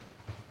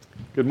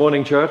Good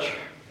morning, church.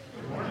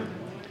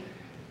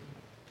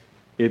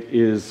 It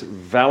is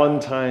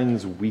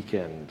Valentine's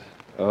weekend.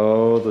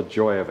 Oh, the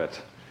joy of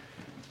it.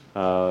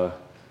 I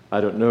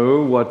don't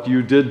know what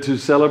you did to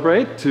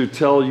celebrate, to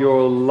tell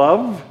your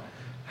love,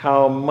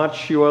 how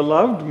much you are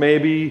loved.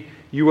 Maybe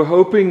you were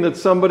hoping that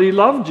somebody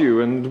loved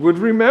you and would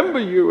remember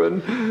you,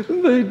 and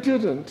they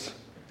didn't.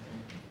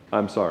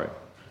 I'm sorry.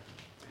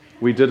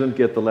 We didn't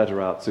get the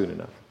letter out soon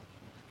enough,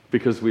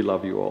 because we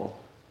love you all.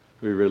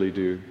 We really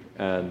do.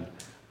 And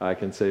I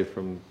can say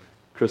from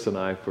Chris and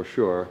I for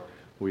sure,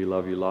 we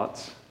love you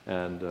lots,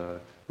 and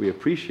we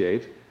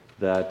appreciate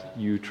that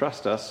you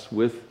trust us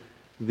with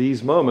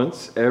these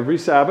moments every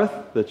Sabbath,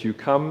 that you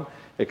come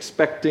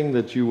expecting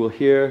that you will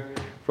hear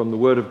from the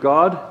Word of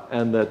God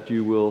and that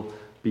you will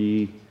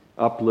be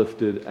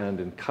uplifted and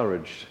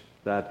encouraged.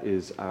 That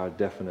is our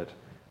definite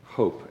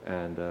hope.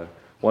 And I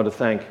want to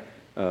thank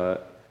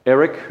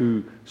Eric,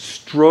 who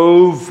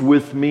strove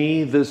with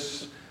me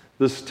this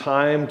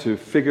time to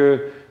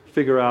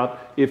figure out,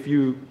 if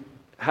you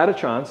had a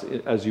chance,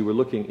 as you were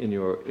looking in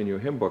your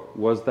hymn book,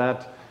 was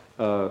that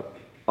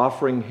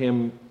offering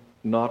him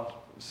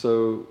not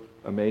so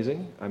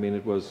amazing? I mean,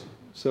 it was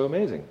so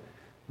amazing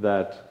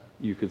that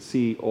you could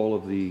see all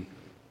of the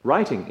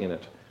writing in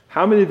it.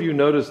 How many of you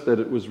noticed that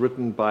it was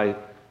written by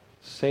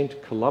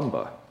Saint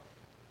Columba?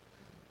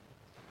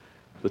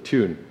 The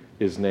tune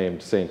is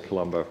named Saint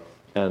Columba,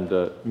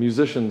 and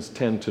musicians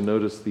tend to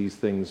notice these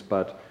things,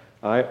 but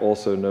I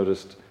also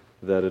noticed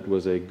that it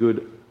was a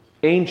good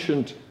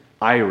ancient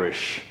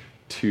Irish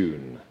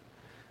tune.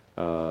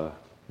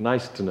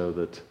 Nice to know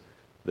that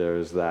there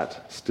is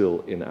that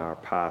still in our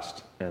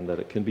past and that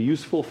it can be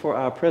useful for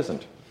our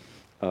present.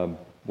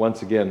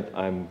 Once again,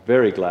 I'm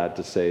very glad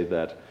to say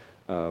that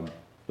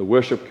the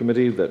worship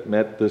committee that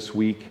met this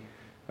week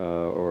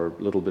or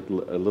a little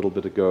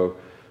bit ago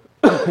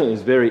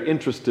is very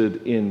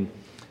interested in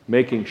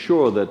making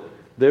sure that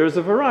there is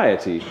a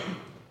variety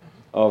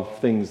of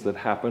things that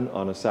happen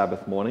on a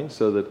Sabbath morning,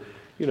 so that,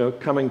 you know,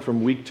 coming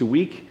from week to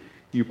week,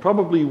 you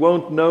probably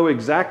won't know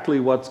exactly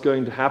what's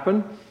going to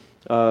happen,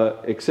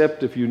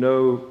 except if you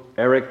know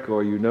Eric,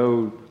 or you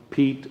know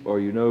Pete, or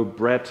you know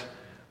Brett,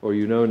 or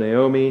you know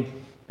Naomi,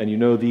 and you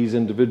know these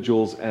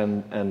individuals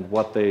and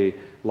what they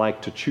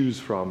like to choose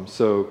from.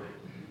 So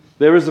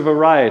there is a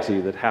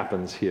variety that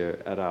happens here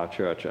at our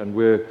church, and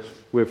we're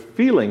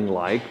feeling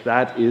like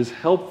that is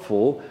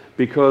helpful,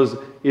 because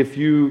if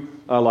you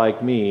are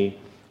like me,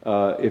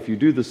 if you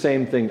do the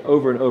same thing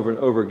over and over and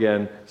over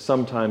again,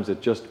 sometimes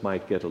it just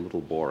might get a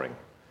little boring.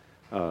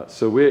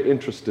 So we're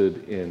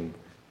interested in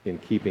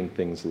keeping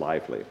things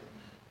lively.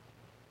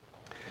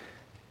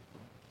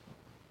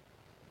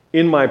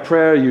 In my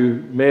prayer,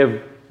 you may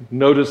have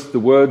noticed the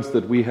words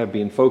that we have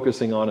been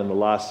focusing on in the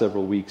last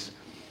several weeks,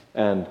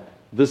 and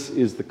this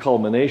is the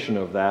culmination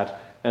of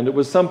that. And it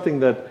was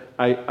something that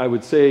I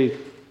would say,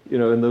 you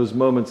know, in those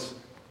moments,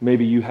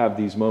 maybe you have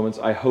these moments,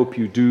 I hope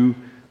you do,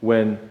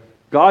 when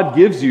God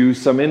gives you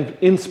some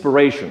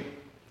inspiration,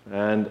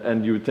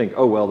 and you would think,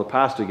 oh, well, the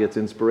pastor gets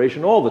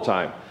inspiration all the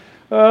time.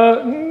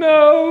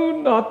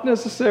 No, not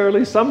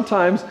necessarily.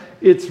 Sometimes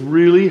it's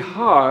really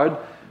hard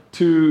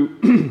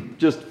to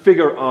just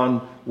figure on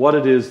what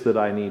it is that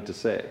I need to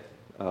say.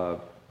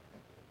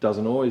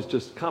 Doesn't always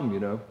just come, you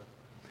know.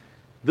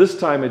 This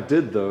time it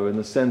did, though, in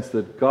the sense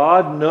that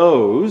God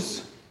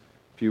knows.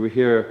 If you were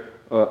here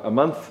a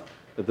month,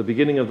 at the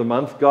beginning of the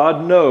month,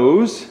 God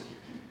knows.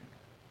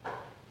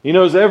 He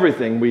knows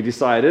everything, we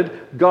decided.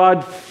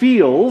 God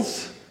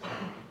feels.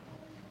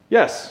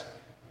 Yes,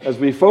 as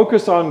we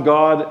focus on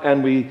God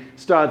and we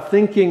start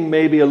thinking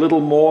maybe a little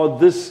more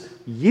this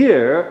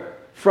year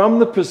from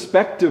the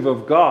perspective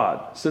of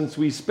God, since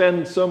we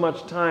spend so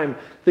much time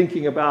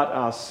thinking about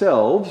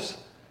ourselves.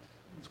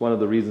 It's one of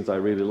the reasons I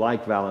really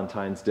like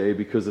Valentine's Day,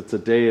 because it's a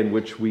day in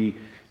which we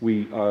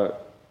are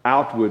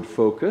outward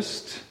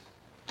focused.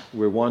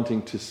 We're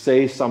wanting to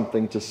say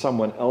something to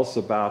someone else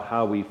about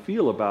how we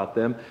feel about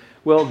them.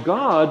 Well,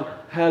 God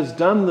has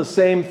done the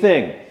same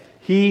thing.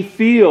 He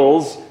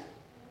feels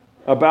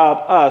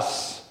about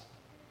us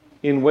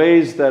in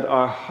ways that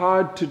are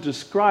hard to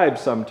describe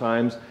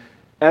sometimes.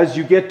 As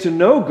you get to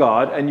know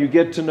God and you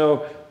get to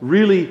know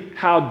really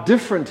how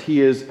different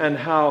He is and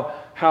how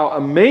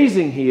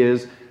amazing He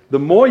is, the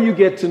more you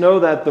get to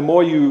know that, the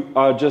more you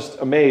are just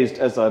amazed,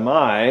 as am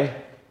I,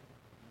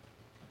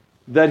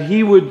 that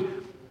He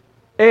would,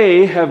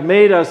 A, have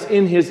made us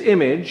in His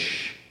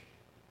image,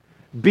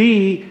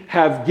 B,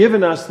 have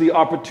given us the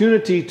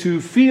opportunity to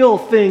feel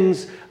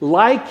things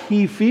like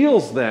He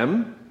feels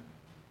them.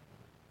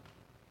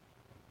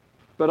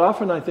 But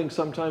often I think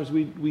sometimes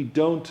we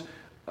don't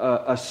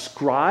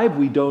ascribe,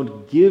 we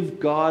don't give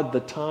God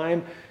the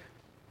time.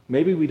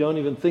 Maybe we don't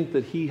even think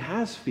that He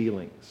has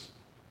feelings.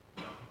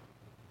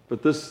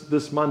 But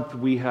this month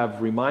we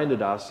have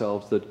reminded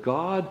ourselves that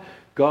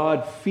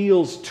God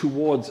feels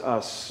towards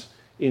us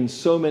in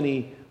so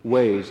many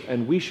ways,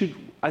 and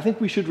I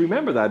think we should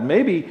remember that,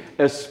 maybe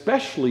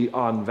especially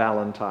on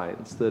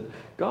Valentine's, that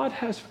God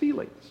has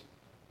feelings.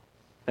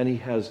 And he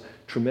has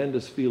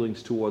tremendous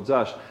feelings towards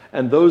us.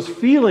 And those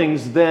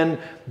feelings then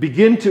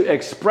begin to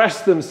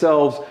express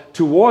themselves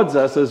towards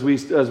us, as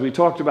we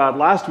talked about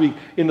last week,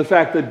 in the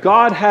fact that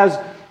God has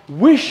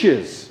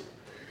wishes.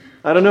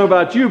 I don't know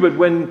about you, but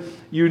when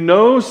you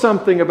know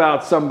something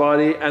about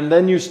somebody and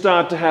then you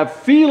start to have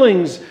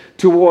feelings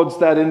towards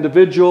that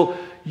individual,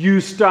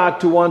 you start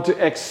to want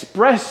to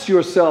express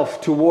yourself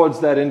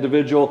towards that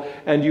individual,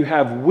 and you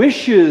have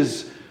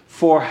wishes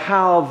for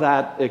how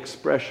that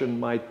expression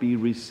might be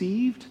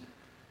received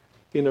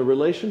in a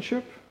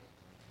relationship.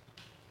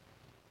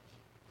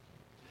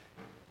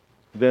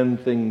 Then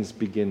things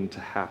begin to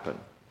happen.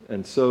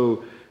 And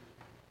so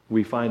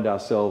we find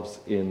ourselves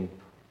in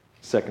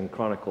 2nd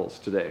Chronicles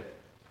today.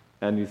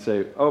 And you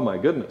say, oh my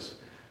goodness,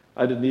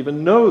 I didn't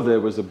even know there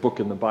was a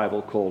book in the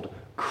Bible called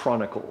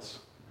Chronicles.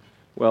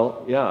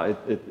 Well, yeah,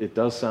 it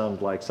does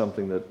sound like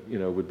something that,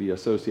 would be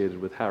associated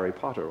with Harry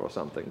Potter or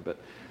something, but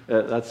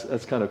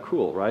that's kind of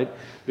cool, right?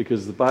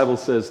 Because the Bible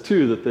says,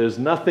 too, that there's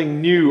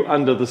nothing new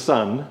under the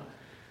sun,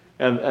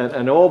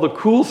 and all the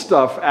cool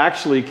stuff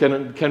actually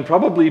can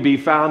probably be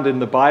found in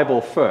the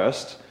Bible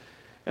first.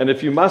 And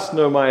if you must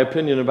know my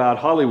opinion about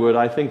Hollywood,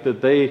 I think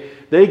that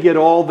they get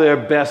all their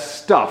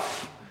best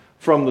stuff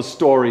from the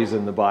stories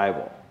in the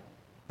Bible.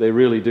 They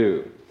really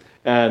do.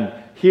 And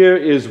here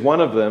is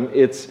one of them.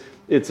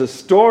 It's a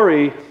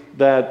story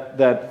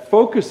that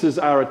focuses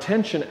our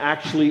attention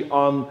actually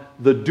on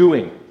the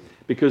doing.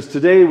 Because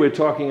today we're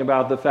talking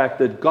about the fact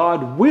that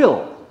God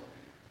will.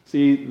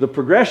 See, the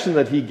progression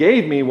that he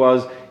gave me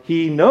was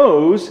he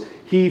knows,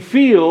 he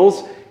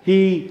feels,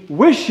 he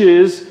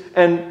wishes,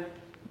 and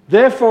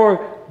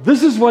therefore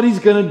this is what he's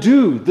going to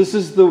do. This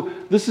is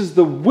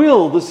the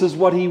will. This is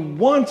what he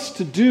wants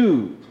to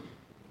do.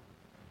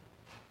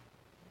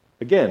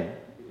 Again,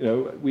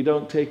 we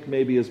don't take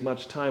maybe as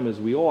much time as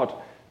we ought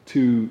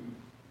to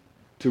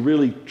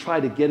really try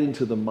to get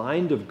into the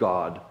mind of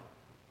God.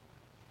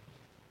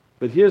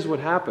 But here's what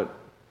happened.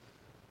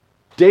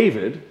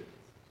 David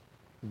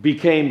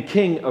became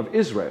king of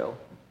Israel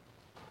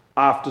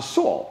after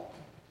Saul.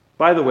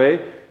 By the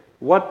way,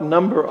 what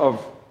number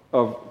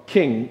of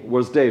king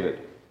was David?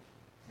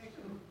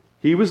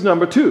 He was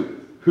number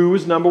 2. Who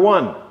was number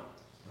 1?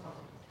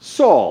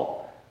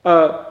 Saul.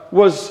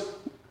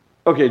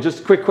 Okay, just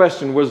a quick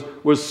question.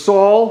 Was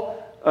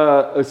Saul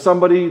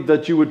somebody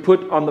that you would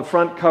put on the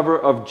front cover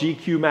of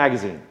GQ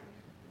magazine?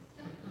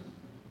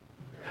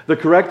 The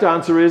correct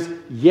answer is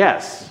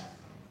yes.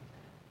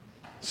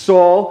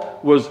 Saul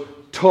was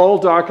tall,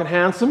 dark, and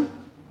handsome.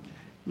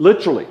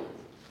 Literally.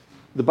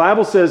 The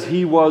Bible says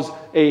he was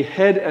a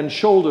head and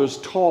shoulders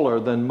taller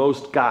than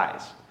most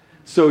guys.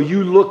 So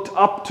you looked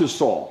up to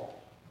Saul.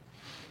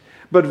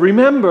 But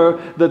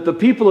remember that the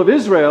people of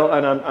Israel,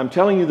 and I'm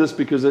telling you this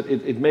because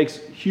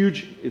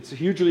it's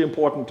hugely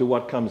important to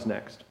what comes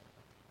next.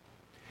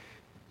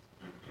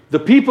 The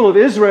people of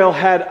Israel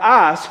had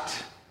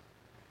asked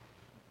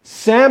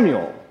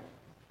Samuel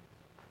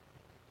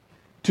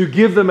to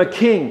give them a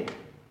king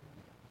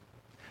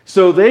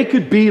so they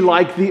could be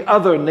like the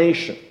other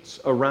nations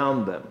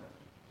around them.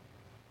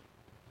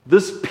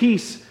 This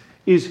piece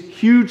is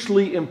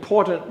hugely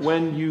important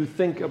when you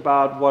think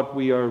about what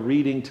we are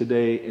reading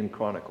today in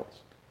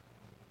Chronicles.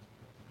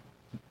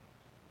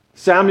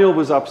 Samuel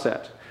was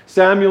upset.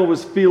 Samuel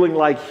was feeling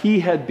like he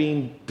had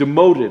been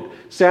demoted.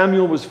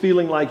 Samuel was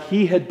feeling like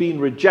he had been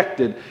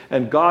rejected.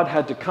 And God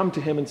had to come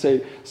to him and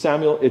say,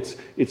 Samuel,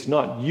 it's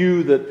not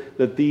you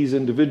that these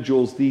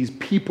individuals, these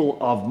people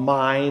of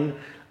mine,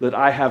 that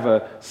I have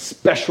a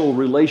special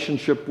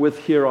relationship with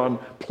here on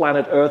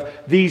planet Earth.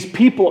 These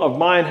people of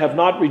mine have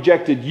not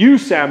rejected you,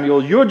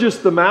 Samuel. You're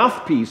just the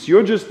mouthpiece.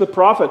 You're just the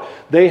prophet.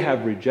 They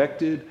have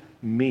rejected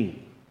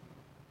me.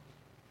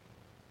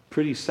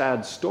 Pretty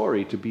sad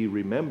story to be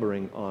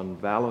remembering on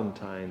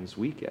Valentine's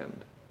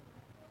weekend.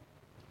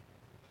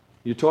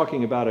 You're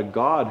talking about a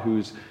God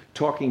who's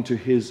talking to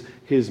his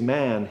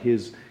man,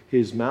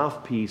 his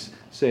mouthpiece,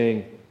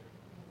 saying,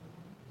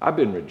 I've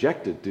been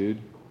rejected, dude.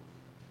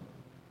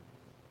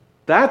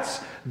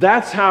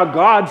 That's how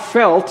God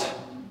felt,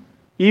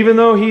 even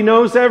though he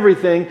knows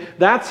everything.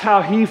 That's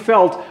how he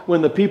felt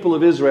when the people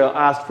of Israel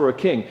asked for a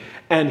king.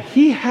 And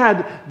he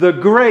had the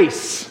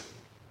grace.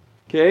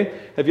 Okay?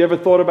 Have you ever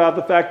thought about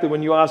the fact that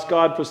when you ask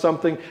God for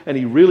something and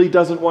he really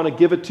doesn't want to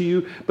give it to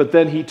you, but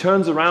then he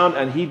turns around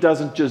and he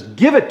doesn't just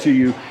give it to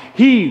you,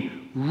 he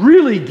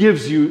really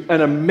gives you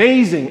an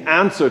amazing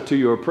answer to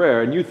your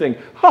prayer. And you think,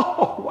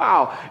 oh,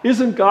 wow,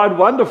 isn't God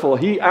wonderful?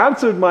 He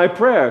answered my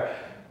prayer.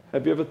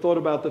 Have you ever thought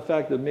about the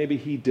fact that maybe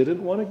he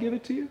didn't want to give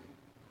it to you?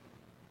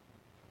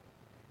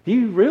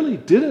 He really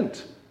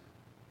didn't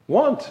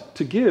want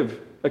to give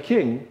a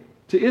king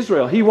to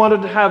Israel. He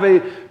wanted to have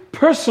a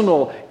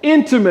personal,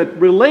 intimate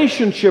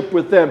relationship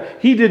with them.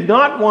 He did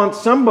not want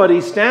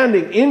somebody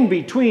standing in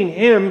between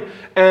him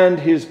and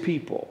his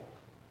people.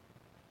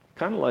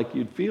 Kind of like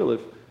you'd feel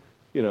if,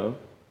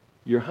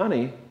 your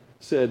honey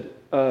said,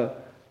 I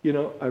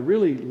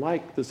really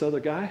like this other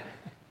guy.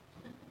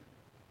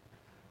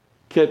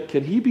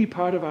 Can he be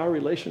part of our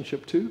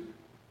relationship too?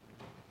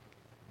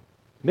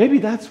 Maybe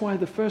that's why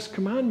the first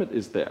commandment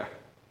is there.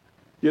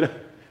 You know,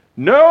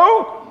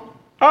 no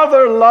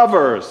other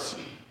lovers.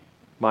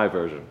 My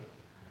version.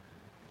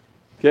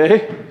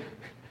 Okay?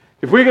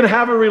 If we're going to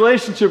have a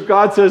relationship,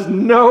 God says,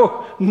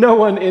 no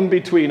one in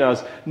between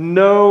us.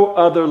 No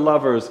other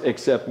lovers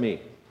except me.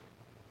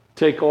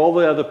 Take all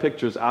the other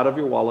pictures out of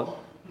your wallet.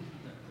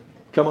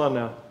 Come on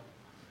now.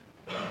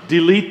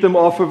 Delete them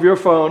off of your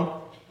phone.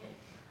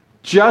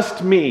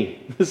 Just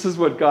me. This is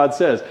what God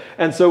says.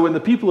 And so when the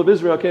people of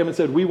Israel came and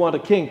said, we want a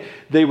king,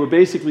 they were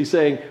basically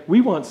saying,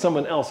 we want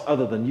someone else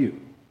other than you.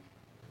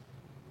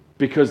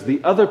 Because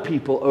the other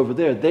people over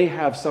there, they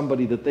have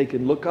somebody that they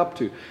can look up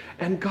to.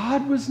 And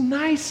God was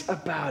nice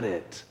about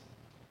it.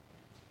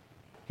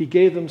 He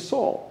gave them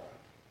Saul.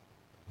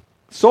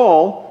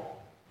 Saul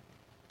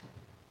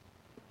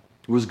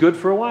was good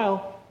for a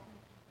while.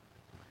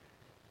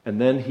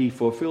 And then he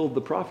fulfilled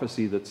the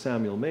prophecy that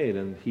Samuel made,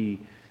 and he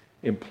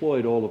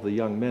employed all of the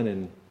young men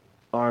in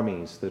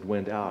armies that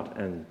went out,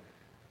 and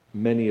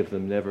many of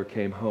them never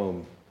came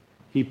home.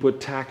 He put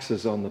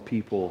taxes on the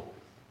people.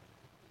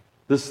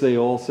 This they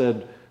all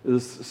said,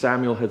 this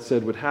Samuel had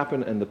said would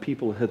happen, and the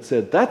people had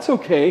said, that's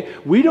okay,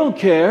 we don't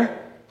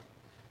care.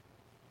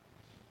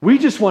 We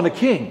just want a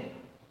king.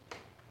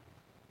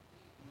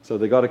 So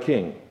they got a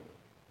king.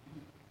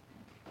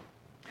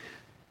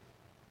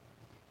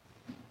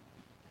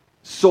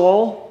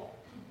 Saul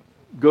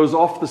goes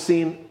off the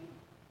scene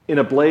in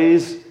a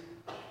blaze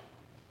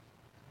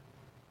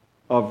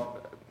of,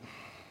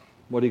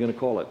 what are you going to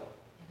call it?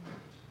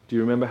 Do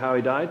you remember how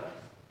he died?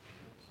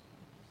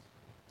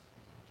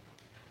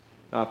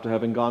 After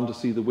having gone to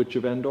see the witch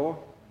of Endor?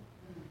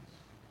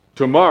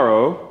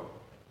 Tomorrow,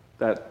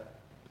 that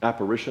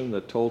apparition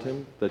that told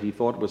him that he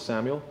thought was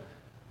Samuel,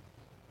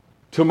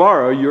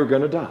 tomorrow you're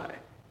going to die.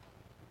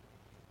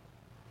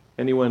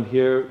 Anyone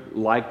here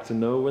like to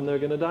know when they're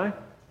going to die?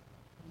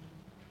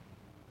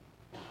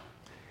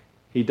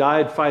 He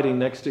died fighting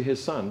next to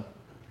his son,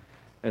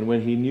 and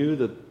when he knew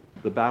that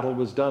the battle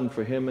was done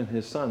for him and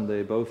his son,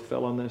 they both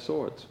fell on their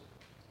swords.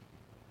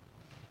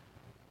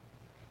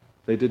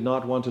 They did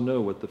not want to know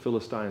what the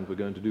Philistines were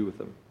going to do with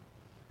them.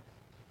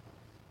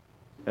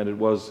 And it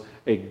was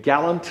a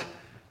gallant,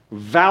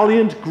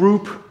 valiant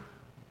group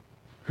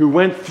who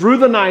went through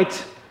the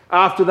night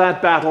after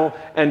that battle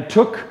and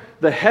took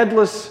the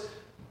headless,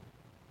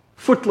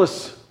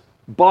 footless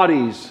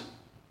bodies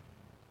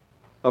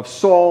of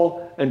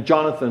Saul and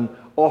Jonathan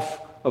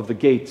off of the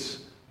gates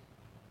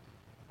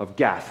of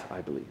Gath,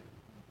 I believe,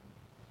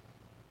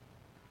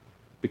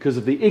 because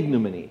of the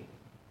ignominy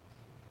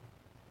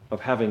of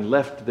having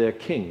left their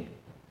king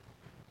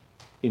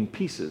in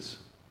pieces,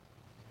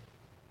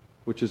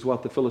 which is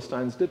what the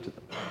Philistines did to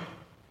them.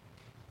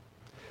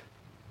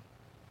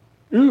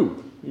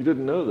 Ooh, you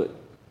didn't know that,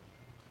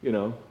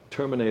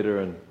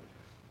 Terminator and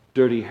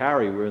Dirty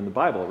Harry were in the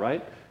Bible,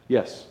 right?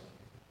 Yes.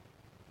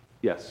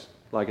 Yes.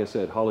 Like I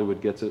said,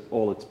 Hollywood gets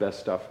all its best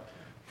stuff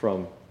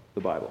from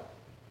the Bible.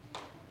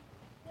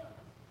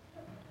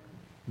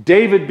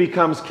 David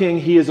becomes king.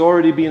 He has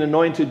already been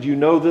anointed. You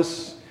know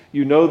this.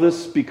 You know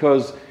this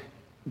because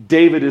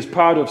David is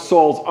part of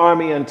Saul's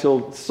army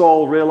until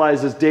Saul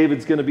realizes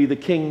David's going to be the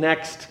king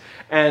next.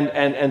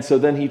 And so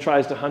then he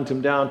tries to hunt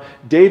him down.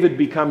 David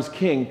becomes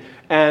king,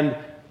 and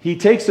he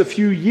takes a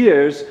few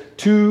years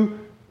to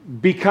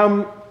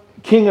become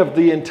king of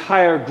the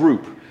entire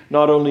group,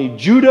 not only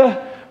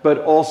Judah, but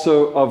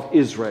also of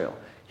Israel.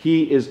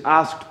 He is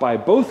asked by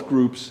both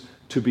groups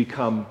to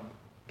become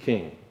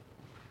king.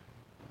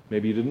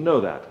 Maybe you didn't know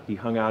that. He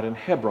hung out in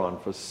Hebron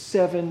for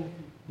 7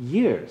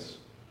 years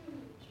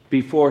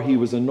before he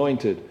was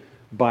anointed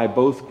by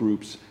both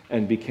groups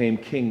and became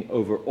king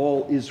over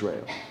all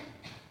Israel.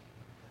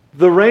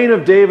 The reign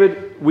of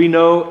David, we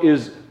know,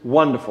 is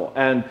wonderful.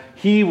 And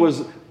he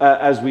was,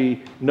 as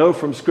we know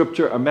from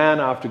Scripture, a man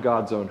after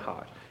God's own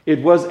heart.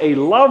 It was a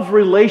love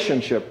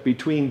relationship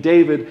between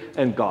David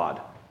and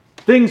God.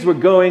 Things were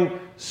going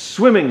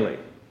swimmingly.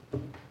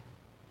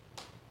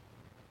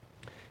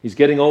 He's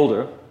getting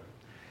older,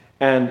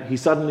 and he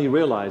suddenly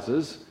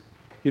realizes,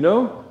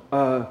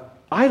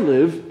 I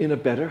live in a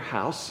better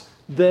house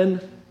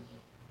than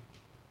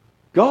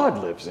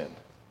God lives in.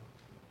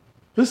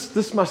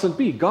 This mustn't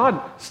be.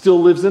 God still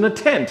lives in a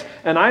tent,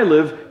 and I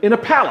live in a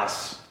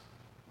palace.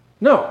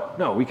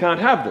 No, we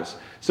can't have this.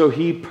 So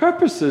he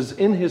purposes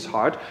in his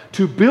heart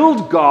to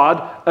build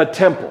God a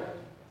temple.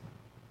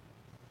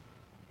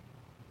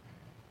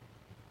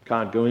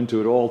 Can't go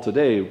into it all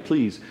today.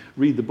 Please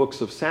read the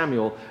books of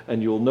Samuel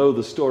and you'll know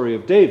the story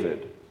of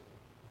David.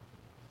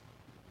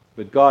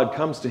 But God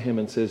comes to him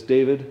and says,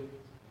 David,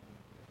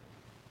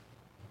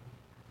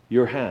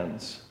 your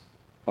hands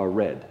are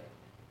red.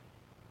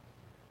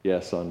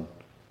 Yes, on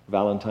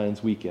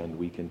Valentine's weekend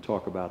we can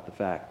talk about the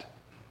fact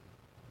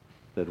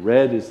that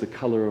red is the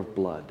color of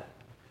blood.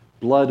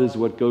 Blood is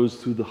what goes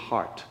through the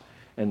heart.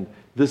 And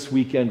this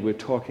weekend we're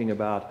talking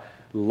about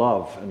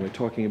love, and we're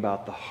talking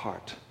about the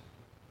heart.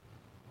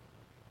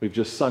 We've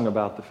just sung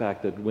about the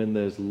fact that when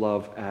there's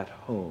love at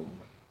home.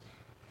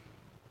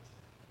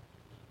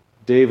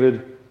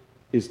 David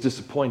is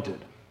disappointed.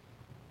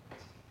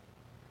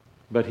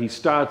 But he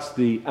starts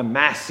the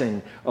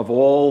amassing of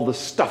all the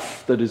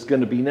stuff that is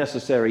going to be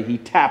necessary. He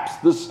taps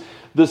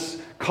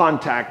this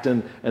contact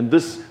and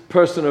this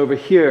person over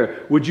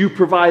here. Would you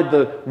provide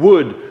the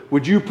wood?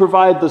 Would you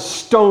provide the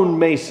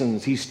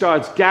stonemasons? He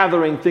starts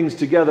gathering things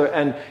together,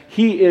 and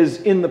he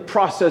is in the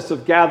process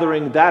of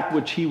gathering that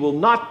which he will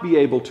not be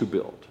able to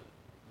build.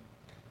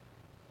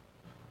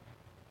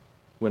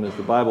 When, as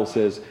the Bible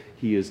says,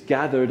 he is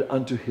gathered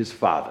unto his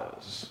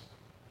fathers.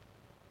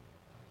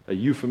 A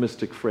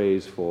euphemistic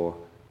phrase for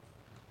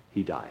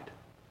he died.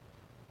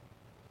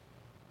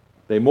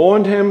 They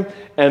mourned him,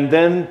 and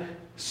then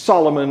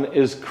Solomon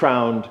is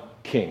crowned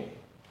king.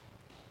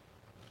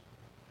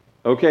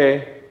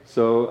 Okay,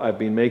 so I've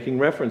been making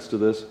reference to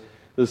this.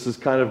 This is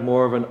kind of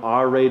more of an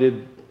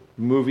R-rated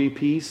movie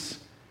piece.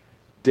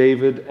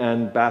 David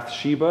and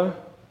Bathsheba.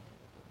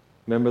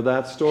 Remember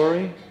that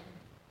story?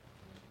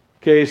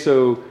 Okay,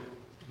 so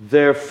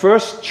their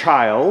first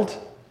child,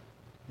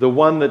 the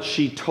one that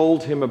she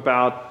told him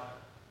about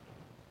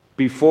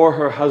before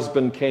her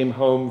husband came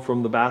home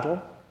from the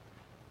battle.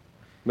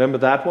 Remember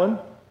that one?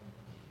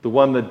 The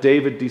one that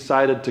David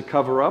decided to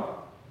cover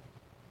up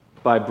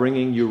by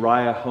bringing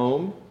Uriah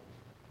home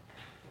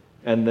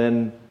and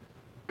then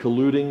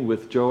colluding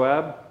with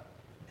Joab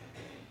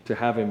to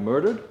have him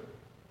murdered.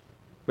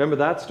 Remember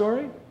that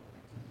story?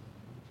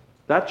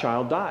 That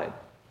child died,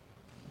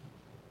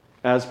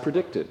 as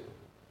predicted.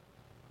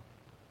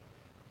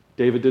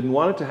 David didn't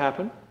want it to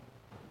happen,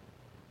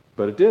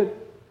 but it did.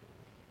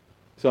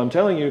 So I'm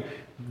telling you,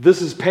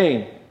 this is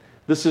pain.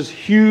 This is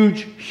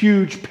huge,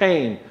 huge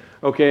pain,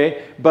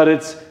 okay? But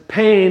it's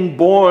pain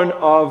born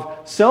of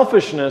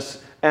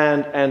selfishness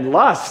and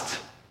lust.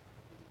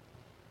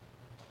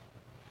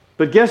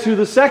 But guess who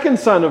the second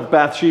son of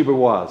Bathsheba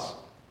was?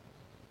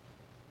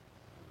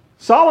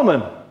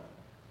 Solomon.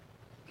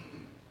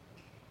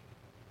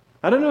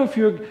 I don't know if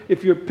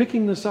you're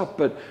picking this up,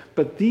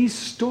 but these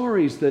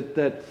stories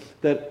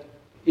that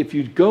if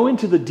you go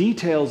into the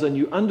details and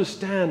you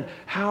understand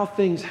how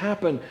things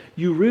happen,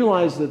 you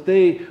realize that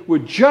they were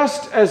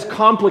just as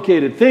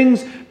complicated.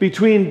 Things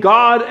between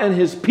God and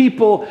his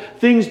people,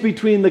 things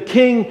between the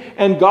king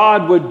and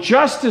God were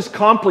just as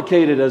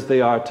complicated as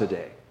they are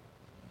today.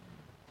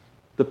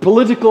 The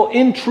political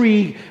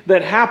intrigue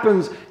that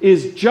happens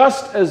is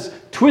just as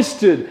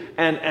twisted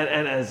and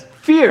as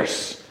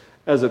fierce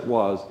as it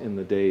was in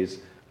the days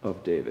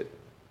of David,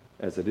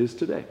 as it is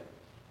today.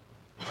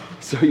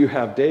 So you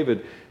have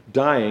David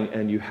dying,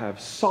 and you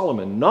have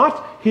Solomon,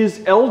 not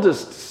his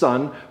eldest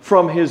son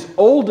from his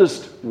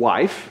oldest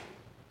wife,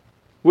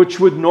 which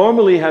would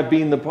normally have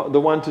been the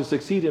one to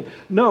succeed him.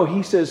 No,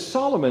 he says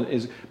Solomon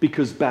is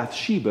because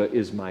Bathsheba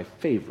is my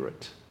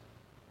favorite.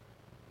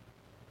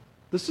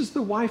 This is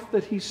the wife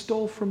that he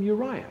stole from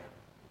Uriah.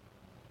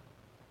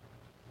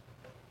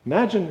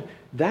 Imagine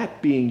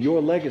that being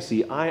your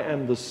legacy. I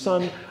am the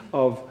son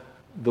of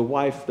the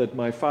wife that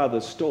my father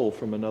stole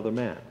from another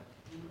man.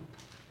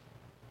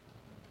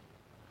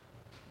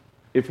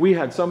 If we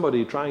had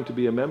somebody trying to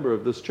be a member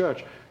of this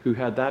church who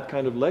had that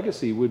kind of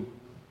legacy, would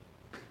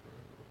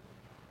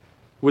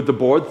the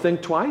board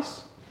think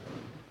twice?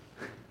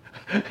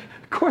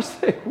 Of course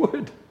they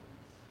would.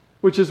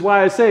 Which is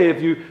why I say,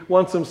 if you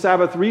want some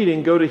Sabbath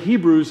reading, go to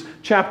Hebrews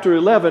chapter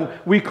 11.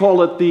 We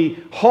call it the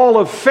Hall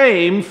of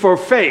Fame for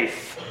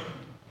Faith.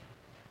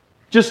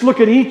 Just look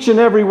at each and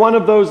every one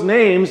of those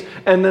names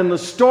and then the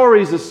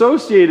stories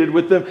associated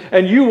with them,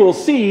 and you will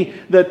see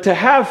that to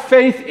have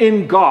faith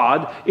in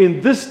God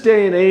in this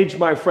day and age,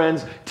 my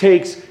friends,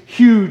 takes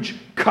huge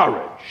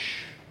courage.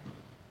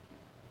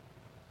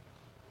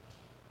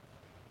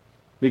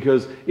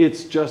 Because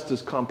it's just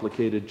as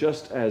complicated,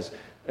 just as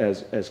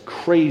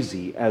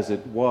crazy as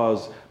it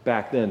was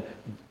back then.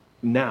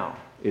 Now,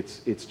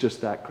 it's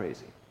just that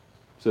crazy.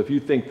 So if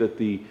you think that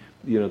the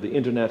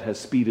internet has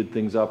speeded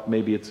things up,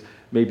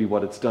 maybe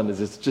what it's done is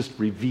it's just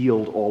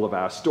revealed all of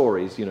our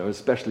stories,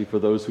 especially for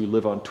those who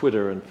live on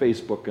Twitter and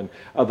Facebook and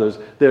others.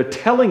 They're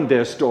telling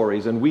their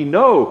stories, and we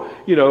know,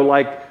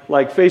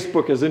 like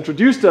Facebook has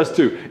introduced us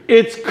to,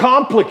 it's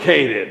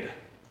complicated.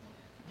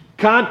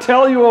 Can't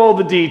tell you all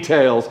the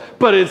details,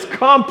 but it's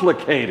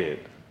complicated.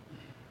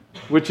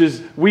 Which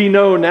is, we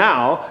know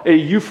now, a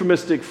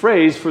euphemistic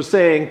phrase for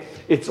saying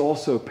it's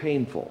also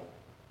painful.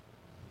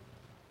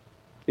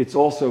 It's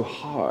also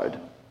hard.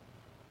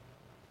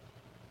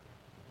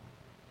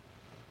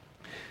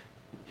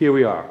 Here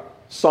we are.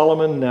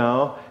 Solomon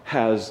now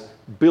has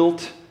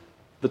built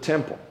the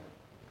temple.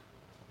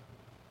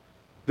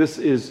 This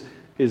is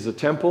a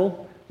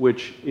temple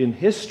which in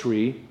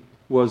history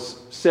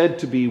was said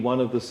to be one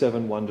of the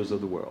 7 wonders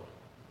of the world.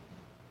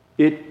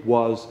 It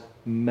was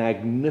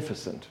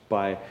magnificent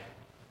by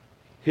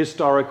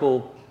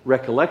historical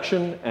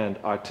recollection and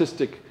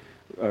artistic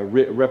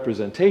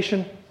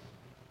representation,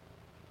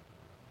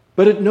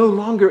 but it no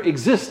longer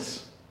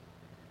exists.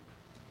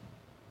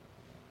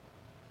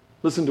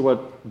 Listen to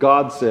what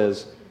God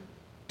says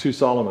to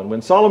Solomon.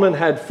 When Solomon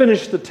had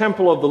finished the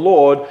temple of the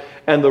Lord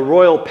and the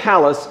royal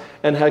palace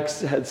and had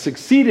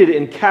succeeded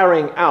in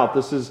carrying out,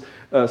 this is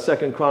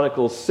 2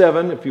 Chronicles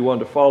 7, if you want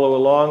to follow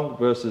along,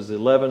 verses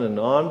 11 and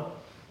on.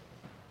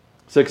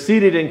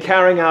 Succeeded in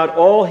carrying out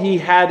all he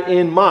had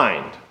in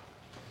mind.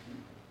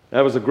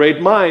 That was a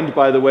great mind,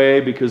 by the way,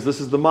 because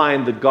this is the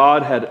mind that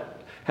God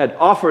had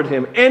offered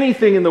him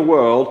anything in the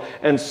world,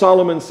 and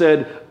Solomon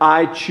said,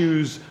 I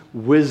choose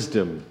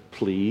wisdom,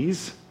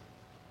 please.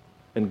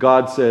 And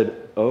God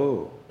said,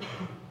 oh,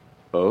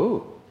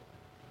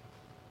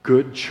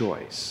 good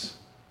choice.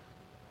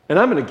 And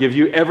I'm going to give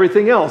you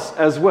everything else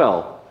as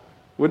well.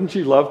 Wouldn't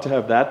you love to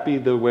have that be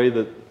the way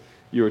that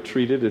you were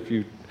treated if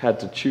you had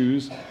to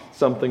choose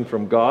something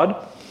from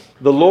God?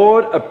 The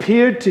Lord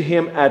appeared to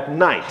him at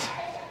night.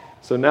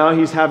 So now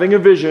he's having a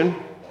vision.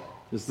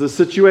 This is the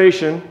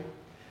situation.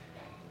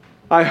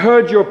 I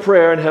heard your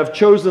prayer and have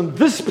chosen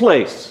this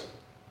place.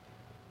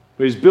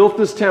 He's built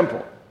this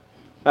temple.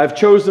 I've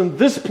chosen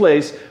this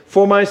place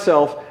for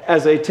myself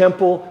as a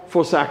temple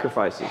for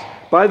sacrifices.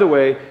 By the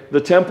way, the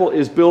temple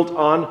is built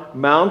on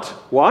Mount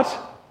what?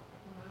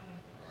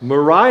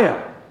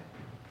 Moriah.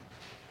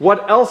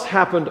 What else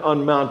happened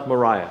on Mount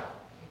Moriah?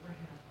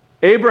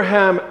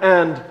 Abraham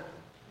and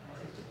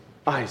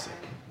Isaac.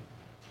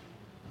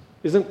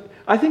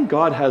 I think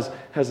God has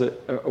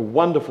a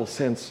wonderful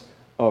sense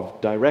of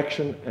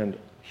direction and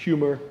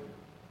humor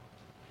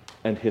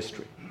and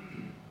history.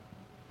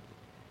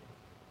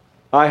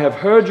 I have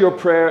heard your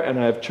prayer and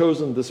I have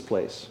chosen this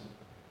place.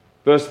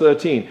 Verse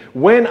 13,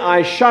 when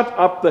I shut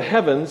up the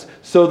heavens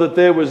so that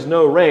there was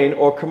no rain,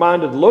 or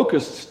commanded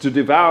locusts to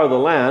devour the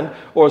land,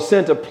 or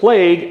sent a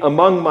plague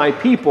among my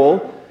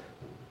people.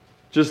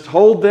 Just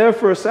hold there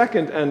for a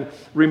second and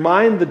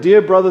remind the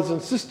dear brothers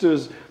and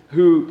sisters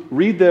who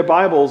read their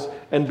Bibles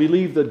and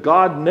believe that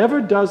God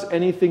never does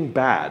anything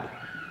bad.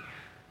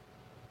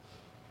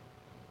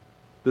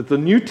 That the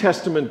New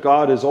Testament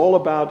God is all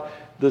about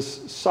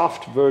this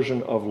soft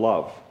version of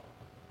love.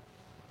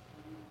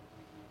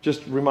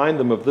 Just remind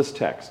them of this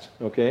text,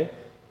 okay?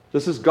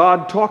 This is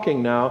God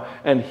talking now,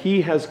 and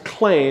he has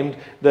claimed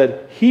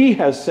that he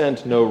has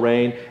sent no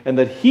rain, and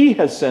that he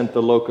has sent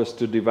the locusts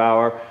to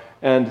devour,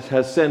 and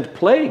has sent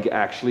plague,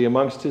 actually,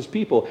 amongst his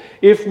people.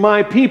 If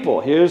my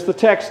people, here's the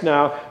text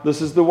now, this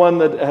is the one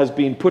that has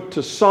been put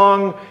to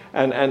song,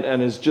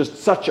 and is just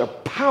such a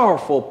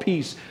powerful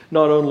piece,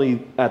 not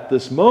only at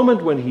this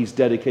moment when he's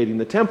dedicating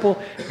the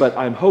temple, but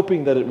I'm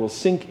hoping that it will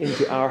sink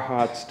into our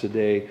hearts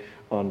today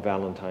on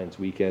Valentine's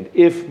weekend.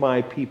 If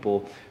my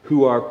people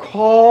who are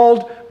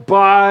called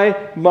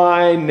by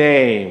my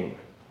name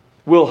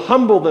will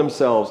humble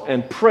themselves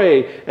and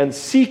pray and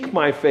seek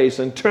my face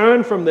and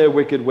turn from their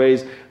wicked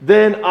ways,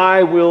 then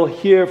I will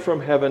hear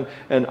from heaven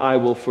and I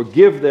will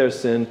forgive their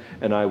sin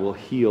and I will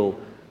heal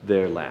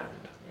their land.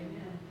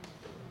 Amen.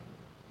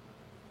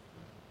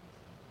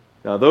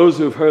 Now, those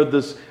who've heard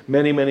this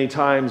many, many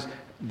times,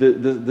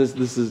 this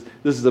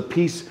is a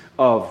piece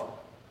of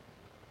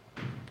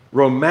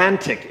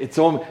romantic. It's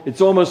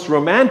almost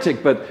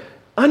romantic, but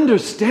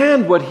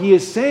understand what he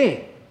is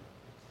saying.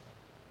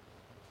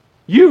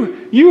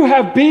 You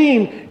have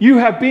been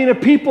a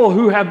people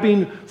who have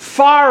been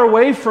far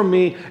away from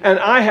me, and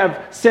I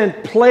have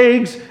sent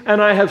plagues and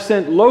I have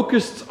sent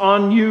locusts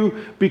on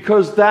you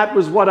because that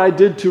was what I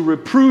did to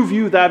reprove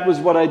you. That was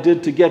what I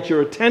did to get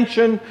your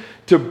attention,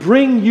 to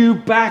bring you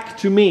back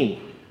to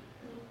me.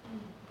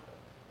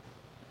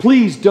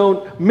 Please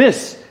don't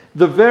miss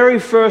the very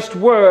first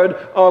word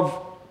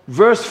of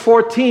verse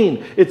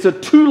 14. It's a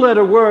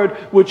two-letter word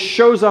which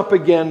shows up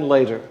again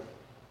later.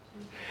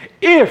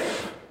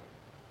 If.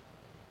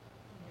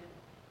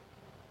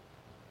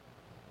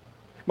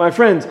 My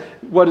friends,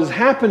 what is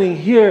happening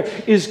here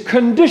is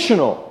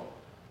conditional.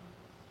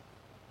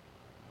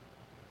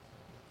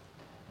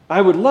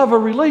 I would love a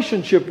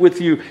relationship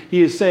with you,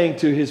 he is saying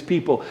to his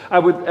people.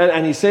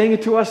 And he's saying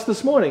it to us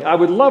this morning. I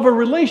would love a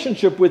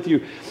relationship with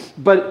you.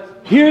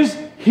 But here's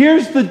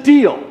the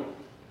deal.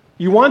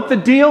 You want the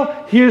deal?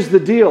 Here's the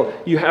deal.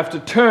 You have to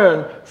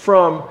turn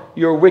from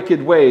your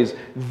wicked ways.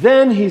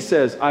 Then he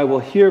says, I will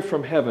hear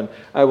from heaven.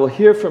 I will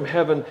hear from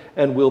heaven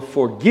and will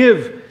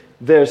forgive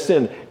their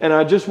sin. And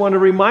I just want to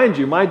remind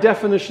you, my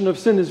definition of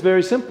sin is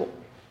very simple.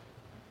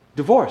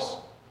 Divorce.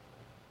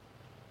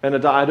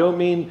 And I don't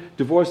mean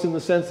divorce in the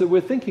sense that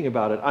we're thinking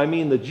about it. I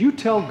mean that you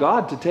tell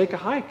God to take a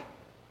hike.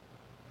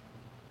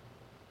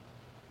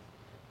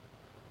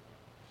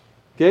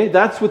 Okay,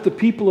 that's what the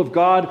people of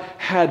God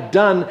had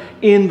done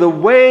in the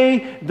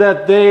way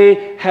that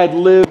they had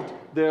lived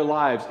their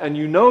lives. And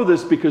you know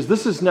this because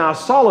this is now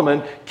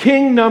Solomon,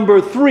 king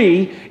number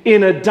 3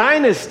 in a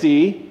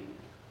dynasty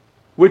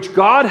which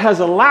God has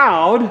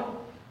allowed,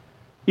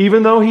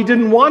 even though he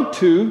didn't want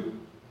to.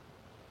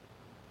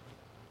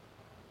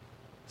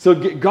 So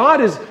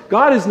God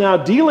is now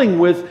dealing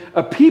with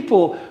a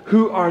people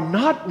who are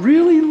not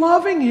really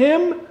loving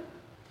him.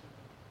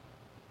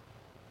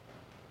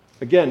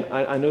 Again,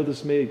 I know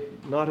this may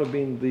not have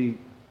been the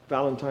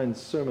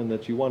Valentine's sermon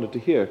that you wanted to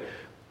hear,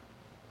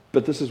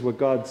 but this is what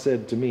God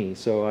said to me,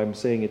 so I'm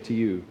saying it to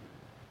you.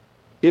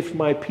 If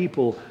my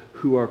people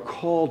who are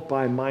called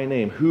by my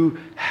name, who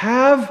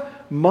have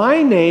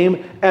my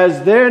name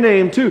as their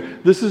name too.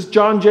 This is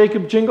John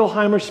Jacob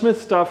Jingleheimer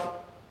Smith stuff.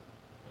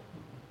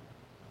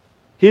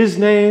 His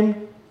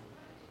name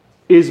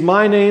is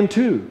my name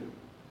too.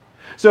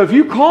 So if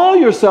you call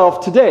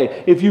yourself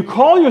today, if you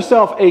call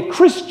yourself a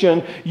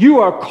Christian, you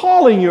are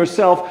calling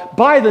yourself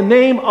by the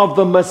name of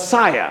the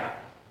Messiah.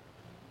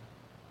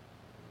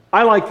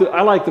 I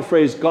like the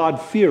phrase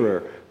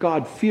God-fearer,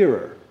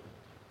 God-fearer,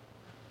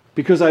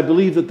 because I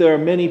believe that there are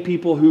many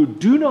people who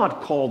do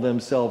not call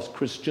themselves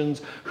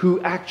Christians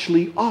who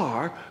actually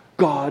are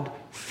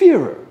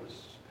God-fearers.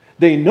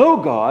 They know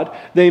God.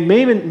 They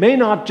may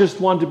not just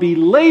want to be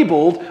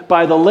labeled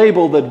by the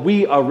label that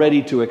we are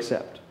ready to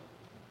accept.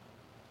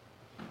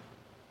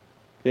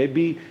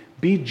 Okay,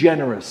 be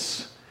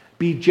generous.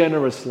 Be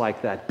generous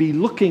like that. Be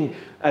looking,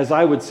 as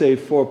I would say,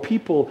 for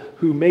people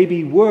who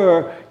maybe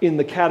were in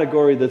the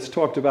category that's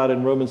talked about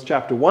in Romans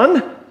chapter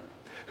 1,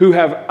 who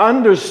have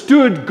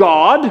understood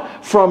God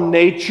from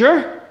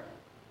nature.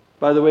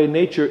 By the way,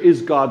 nature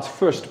is God's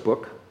first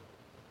book.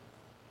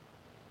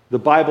 The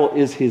Bible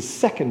is his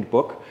second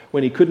book.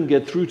 When he couldn't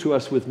get through to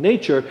us with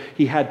nature,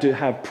 he had to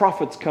have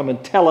prophets come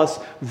and tell us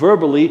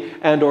verbally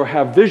and or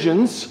have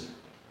visions.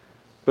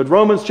 But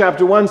Romans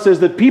chapter 1 says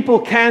that people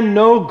can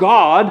know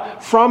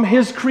God from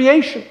his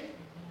creation.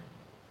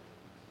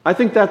 I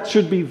think that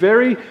should be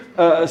very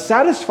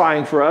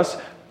satisfying for us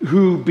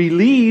who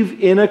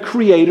believe in a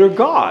creator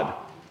God.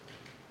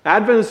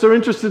 Adventists are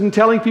interested in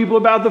telling people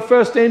about the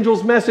first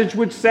angel's message,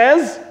 which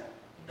says,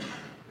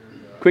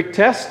 quick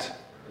test,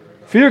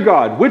 fear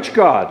God. Which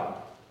God?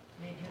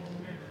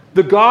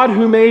 The God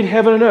who made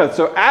heaven and earth.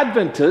 So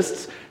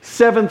Adventists,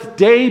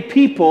 Seventh-day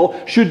people,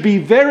 should be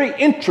very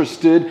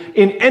interested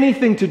in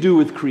anything to do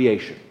with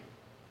creation.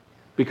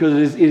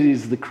 Because it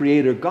is the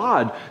Creator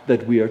God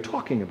that we are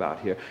talking about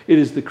here. It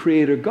is the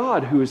Creator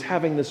God who is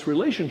having this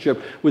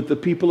relationship with the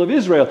people of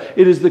Israel.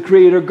 It is the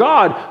Creator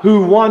God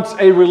who wants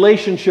a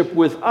relationship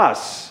with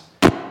us.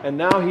 And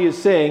now he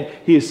is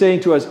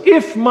saying to us,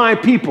 if my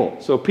people,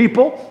 so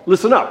people,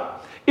 listen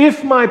up,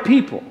 if my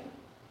people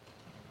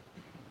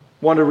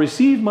want to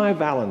receive my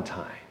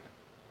Valentine,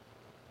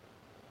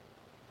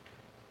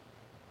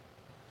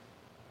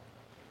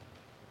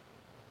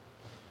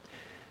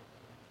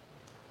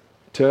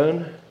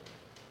 turn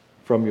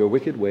from your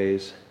wicked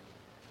ways,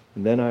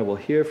 and then I will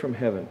hear from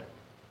heaven.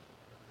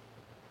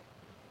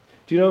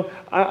 Do you know,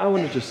 I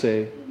want to just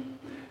say,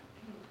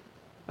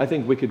 I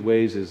think wicked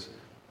ways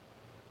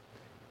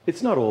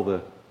it's not all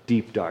the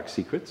deep, dark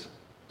secrets.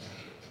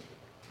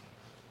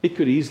 It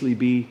could easily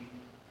be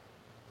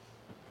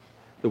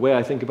the way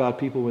I think about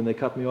people when they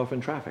cut me off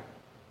in traffic.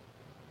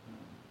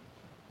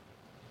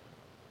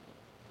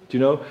 Do you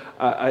know,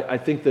 I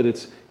think that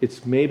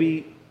it's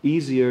maybe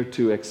easier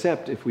to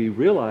accept if we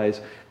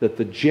realize that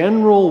the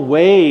general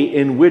way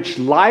in which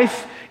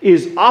life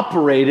is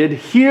operated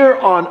here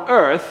on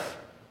earth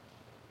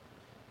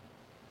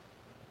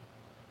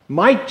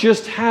might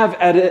just have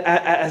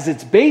as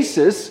its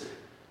basis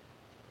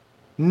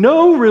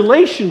no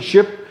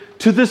relationship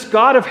to this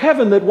God of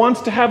heaven that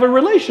wants to have a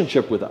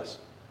relationship with us,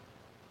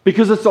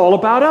 because it's all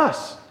about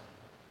us.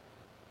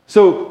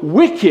 So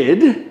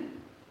wicked,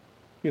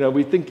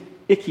 we think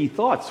icky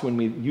thoughts when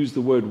we use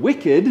the word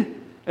wicked,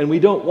 and we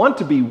don't want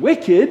to be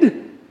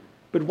wicked,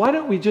 but why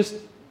don't we just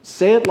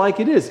say it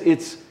like it is?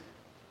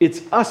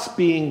 It's us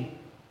being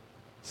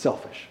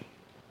selfish.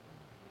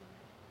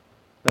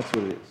 That's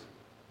what it is.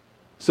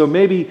 So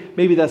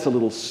maybe that's a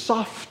little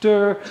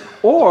softer,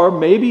 or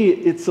maybe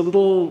it's a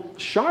little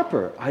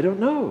sharper. I don't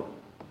know.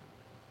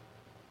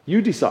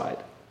 You decide.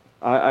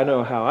 I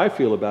know how I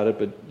feel about it,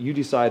 but you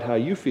decide how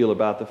you feel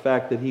about the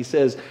fact that he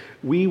says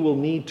we will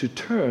need to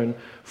turn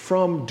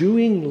from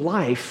doing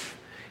life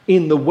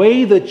in the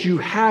way that you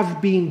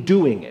have been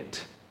doing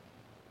it.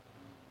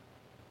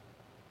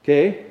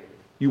 Okay?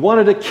 You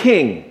wanted a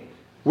king.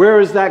 Where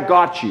has that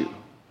got you?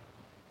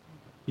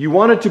 You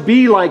wanted to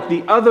be like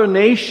the other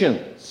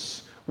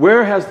nations.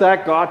 Where has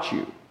that got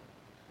you?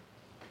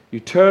 You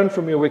turn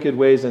from your wicked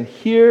ways and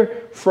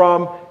hear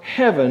from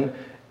heaven,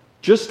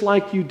 just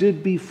like you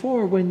did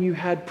before when you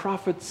had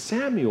prophet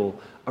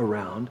Samuel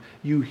around.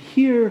 You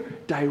hear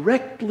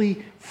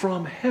directly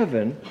from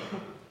heaven,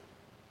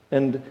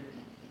 and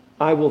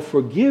I will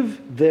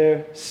forgive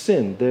their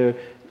sin,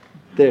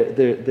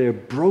 their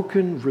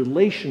broken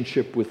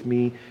relationship with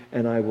me,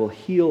 and I will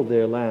heal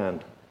their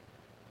land.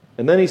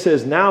 And then he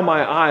says, now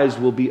my eyes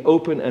will be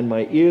open and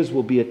my ears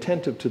will be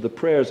attentive to the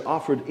prayers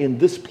offered in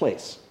this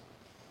place.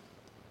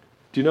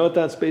 Do you know what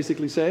that's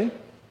basically saying?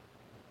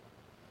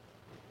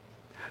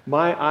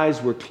 My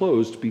eyes were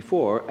closed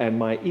before and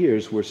my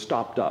ears were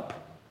stopped up.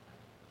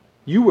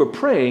 You were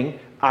praying,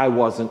 I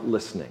wasn't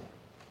listening.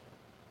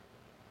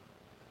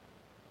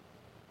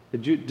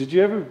 Did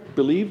you ever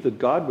believe that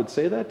God would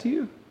say that to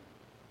you?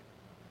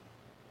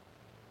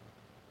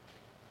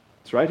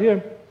 It's right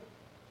here.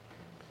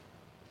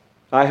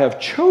 I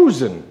have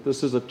chosen,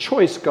 this is a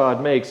choice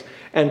God makes,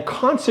 and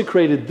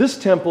consecrated this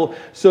temple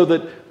so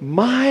that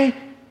my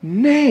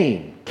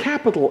name,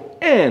 capital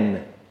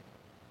N,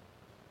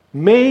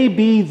 may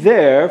be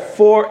there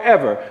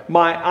forever.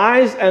 My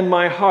eyes and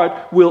my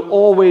heart will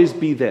always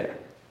be there.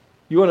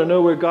 You want to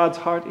know where God's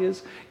heart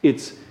is?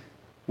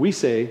 We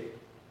say,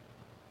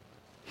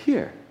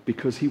 here,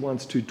 because he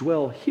wants to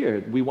dwell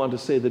here. We want to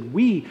say that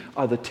we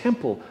are the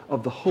temple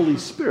of the Holy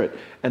Spirit.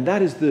 And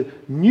that is the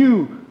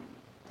new,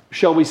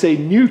 shall we say,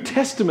 New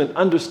Testament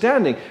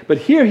understanding. But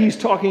here he's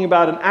talking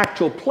about an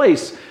actual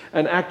place,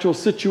 an actual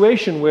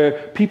situation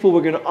where people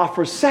were going to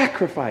offer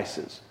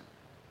sacrifices.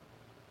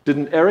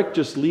 Didn't Eric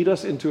just lead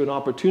us into an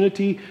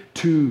opportunity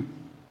to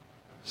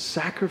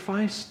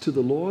sacrifice to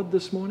the Lord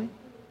this morning?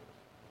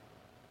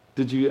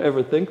 Did you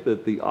ever think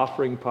that the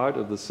offering part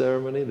of the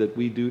ceremony that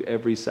we do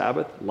every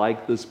Sabbath,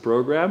 like this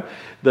program,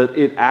 that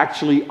it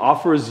actually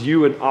offers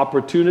you an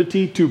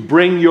opportunity to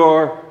bring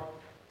your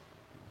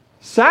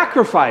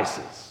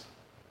sacrifices,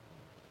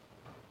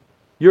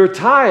 your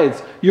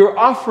tithes, your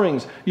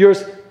offerings,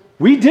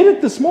 we did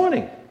it this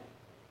morning.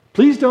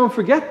 Please don't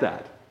forget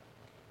that.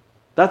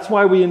 That's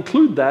why we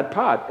include that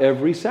part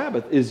every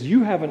Sabbath, is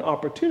you have an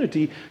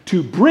opportunity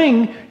to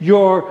bring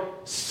your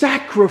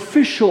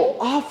sacrificial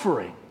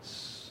offerings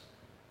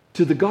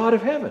to the God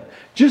of heaven,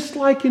 just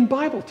like in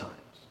Bible times.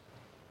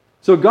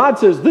 So God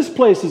says, this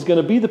place is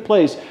going to be the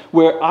place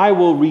where I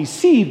will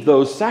receive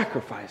those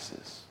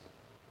sacrifices.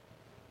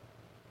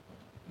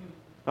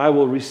 I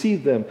will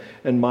receive them,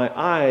 and my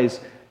eyes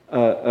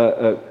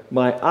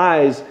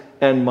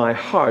and my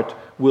heart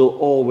will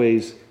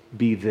always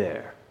be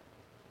there.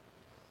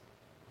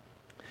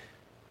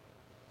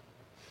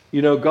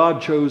 You know,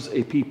 God chose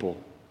a people.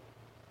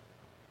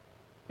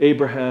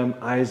 Abraham,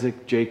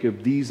 Isaac,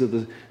 Jacob, these are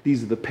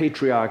the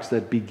patriarchs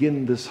that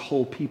begin this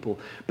whole people.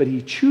 But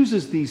he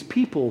chooses these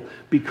people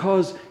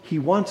because he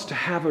wants to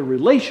have a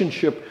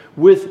relationship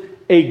with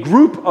a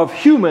group of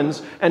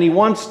humans, and he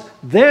wants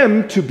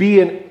them to be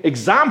an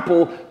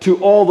example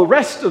to all the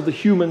rest of the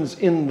humans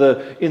on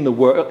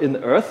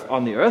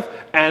the earth,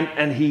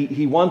 and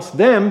he wants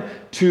them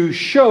to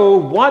show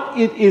what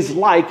it is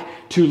like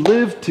to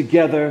live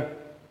together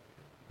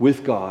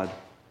with God,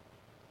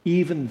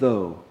 even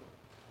though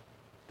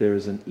there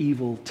is an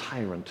evil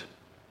tyrant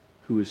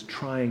who is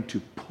trying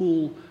to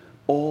pull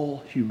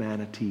all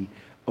humanity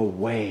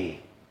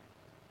away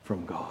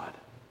from God.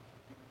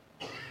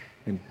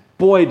 And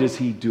boy, does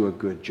he do a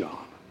good job.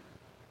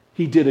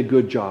 He did a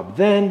good job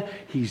then,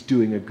 he's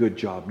doing a good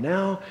job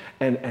now,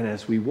 and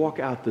as we walk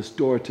out this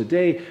door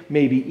today,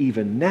 maybe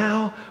even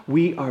now,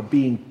 we are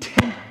being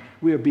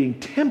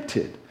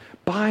tempted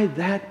by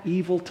that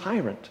evil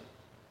tyrant,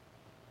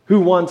 who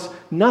wants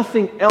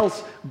nothing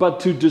else but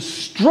to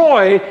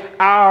destroy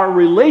our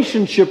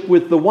relationship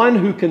with the one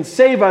who can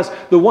save us,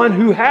 the one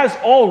who has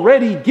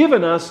already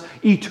given us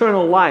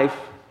eternal life.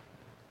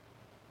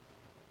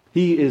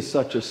 He is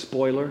such a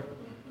spoiler.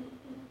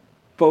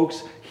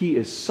 Folks, he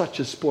is such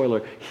a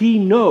spoiler. He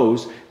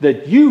knows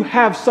that you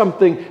have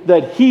something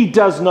that he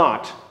does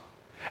not,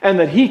 and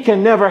that he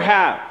can never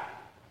have.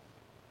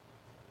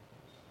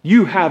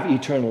 You have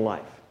eternal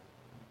life.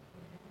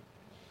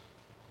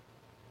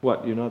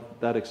 What, you're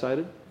not that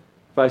excited?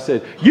 If I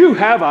said, you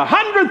have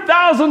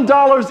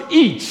 $100,000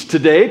 each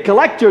today,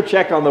 collect your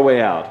check on the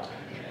way out.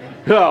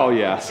 Oh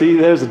yeah, see,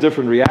 there's a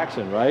different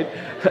reaction, right?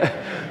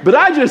 But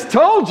I just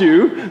told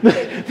you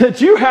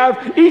that you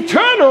have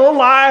eternal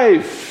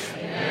life.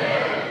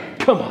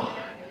 Come on.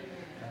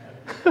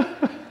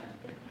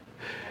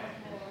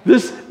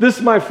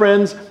 This, my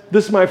friends,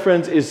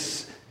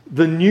 is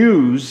the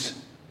news.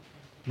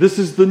 This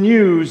is the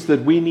news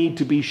that we need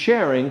to be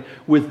sharing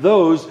with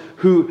those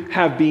who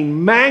have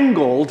been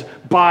mangled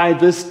by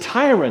this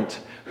tyrant,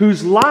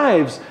 whose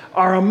lives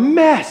are a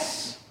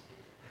mess.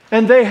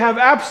 And they have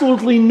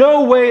absolutely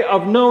no way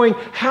of knowing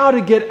how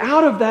to get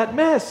out of that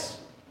mess.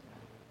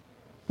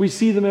 We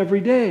see them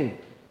every day.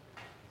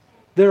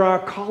 They're our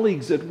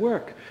colleagues at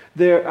work.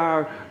 They're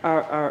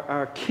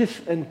our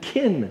kith and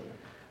kin.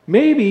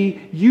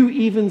 Maybe you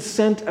even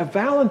sent a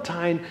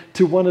Valentine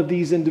to one of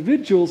these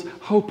individuals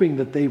hoping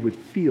that they would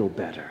feel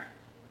better.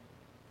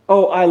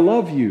 Oh, I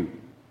love you.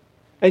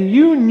 And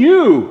you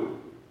knew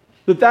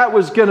that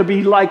was going to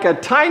be like a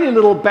tiny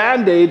little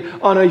Band-Aid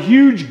on a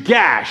huge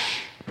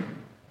gash.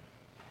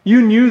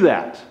 You knew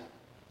that.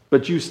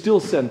 But you still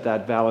sent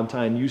that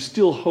Valentine. You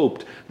still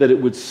hoped that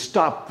it would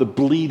stop the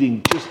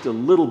bleeding just a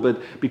little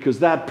bit, because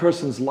that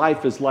person's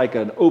life is like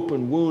an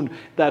open wound.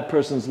 That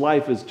person's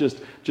life is just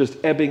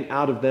ebbing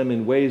out of them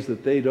in ways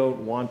that they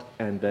don't want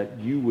and that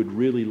you would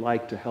really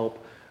like to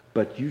help,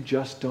 but you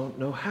just don't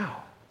know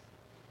how.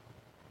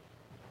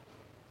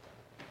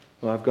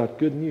 Well, I've got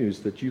good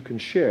news that you can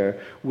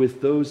share with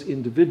those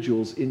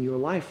individuals in your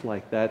life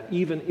like that.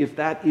 Even if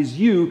that is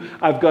you,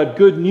 I've got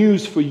good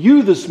news for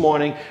you this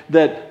morning,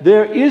 that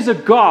there is a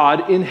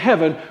God in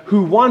heaven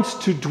who wants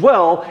to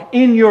dwell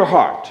in your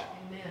heart.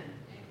 Amen.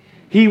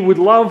 He would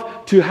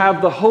love to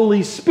have the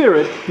Holy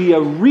Spirit be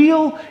a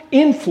real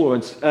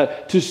influence,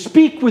 to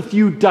speak with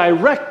you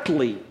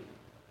directly.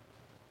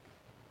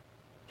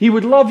 He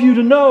would love you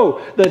to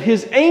know that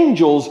his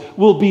angels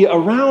will be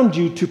around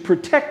you to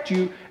protect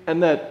you,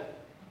 and that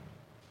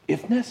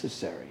if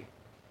necessary,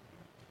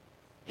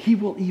 He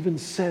will even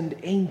send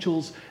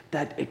angels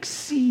that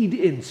exceed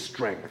in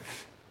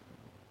strength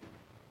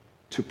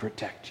to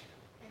protect you.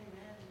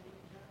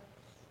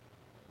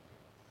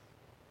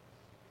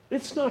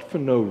 It's not for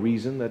no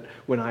reason that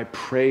when I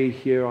pray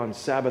here on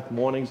Sabbath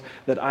mornings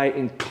that I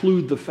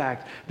include the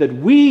fact that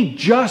we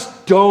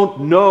just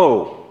don't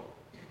know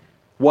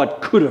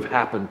what could have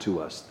happened to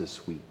us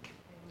this week.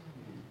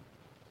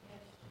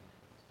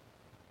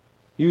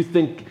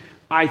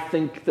 I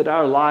think that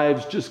our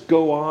lives just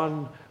go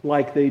on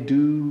like they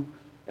do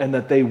and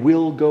that they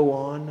will go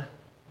on.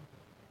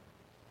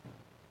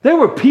 There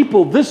were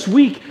people this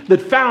week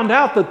that found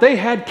out that they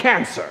had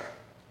cancer.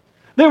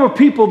 There were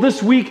people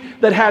this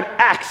week that had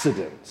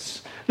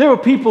accidents. There were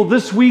people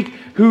this week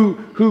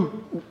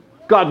who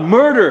got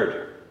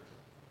murdered.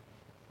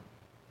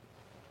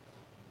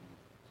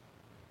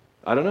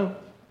 I don't know.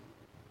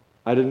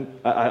 I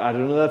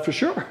don't know that for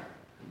sure.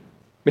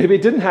 Maybe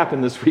it didn't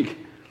happen this week.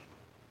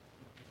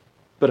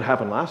 But it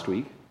happened last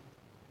week.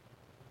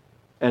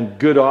 And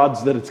good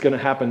odds that it's going to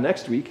happen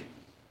next week.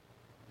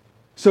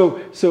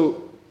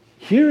 So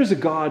here is a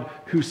God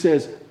who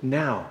says,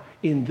 now,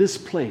 in this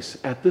place,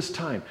 at this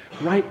time,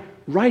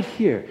 right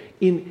here,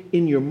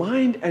 in your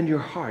mind and your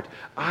heart,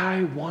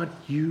 I want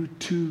you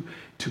to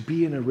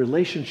be in a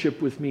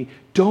relationship with me.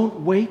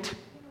 Don't wait.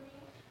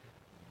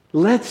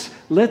 Let's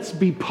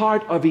be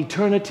part of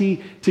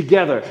eternity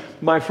together.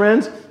 My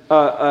friends,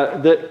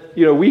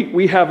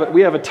 we have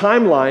a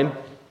timeline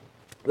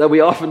that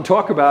we often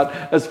talk about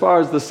as far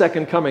as the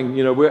second coming.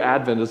 We're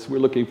Adventists. We're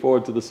looking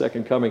forward to the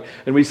second coming.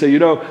 And we say,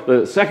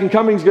 the second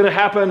coming is going to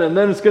happen, and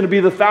then it's going to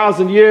be the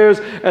 1,000 years,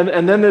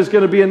 and then there's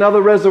going to be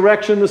another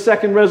resurrection, the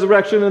second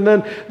resurrection, and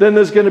then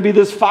there's going to be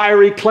this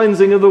fiery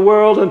cleansing of the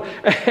world,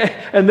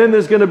 and then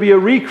there's going to be a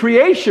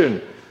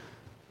recreation.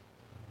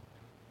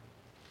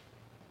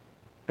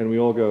 And we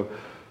all go,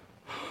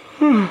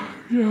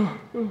 yeah.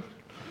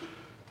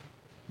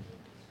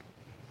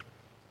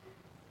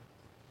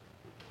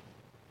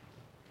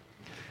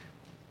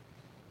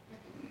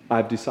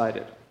 I've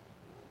decided.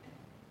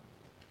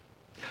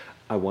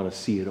 I want to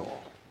see it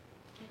all.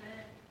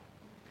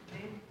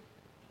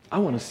 I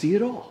want to see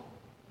it all.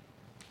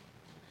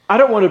 I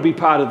don't want to be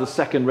part of the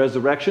second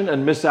resurrection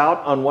and miss out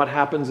on what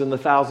happens in the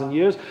 1,000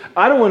 years.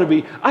 I don't want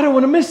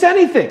to miss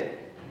anything.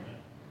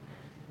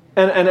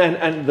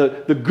 And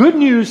the good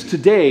news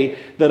today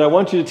that I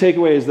want you to take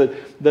away is that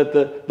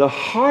the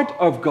heart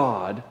of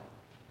God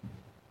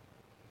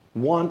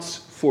wants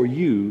for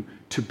you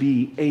to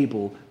be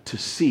able to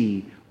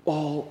see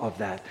all of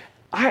that.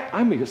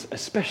 I'm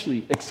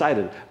especially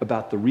excited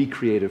about the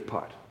recreative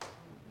part.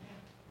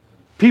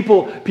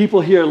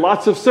 People hear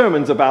lots of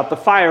sermons about the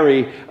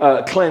fiery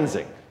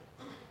cleansing.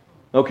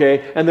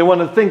 Okay? And they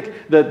want to think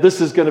that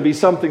this is going to be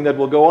something that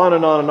will go on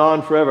and on and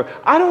on forever.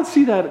 I don't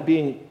see that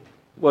being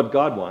what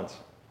God wants.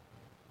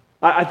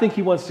 I think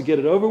He wants to get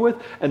it over with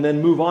and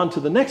then move on to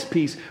the next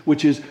piece,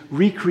 which is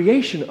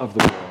recreation of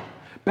the world.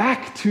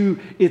 Back to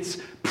its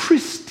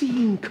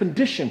pristine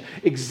condition,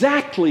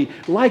 exactly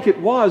like it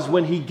was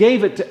when He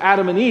gave it to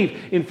Adam and Eve.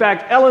 In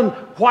fact, Ellen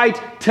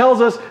White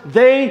tells us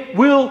they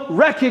will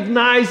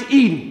recognize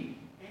Eden.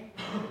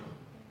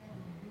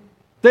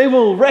 They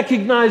will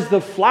recognize the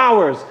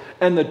flowers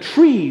and the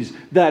trees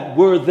that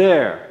were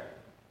there.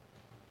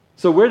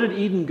 So where did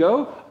Eden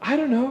go? I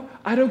don't know.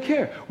 I don't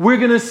care. We're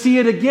going to see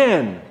it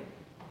again.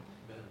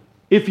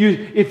 If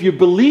you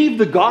believe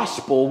the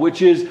gospel,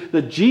 which is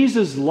that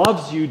Jesus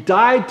loves you,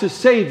 died to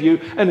save you,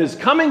 and is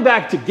coming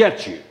back to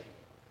get you,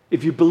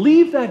 if you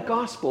believe that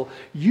gospel,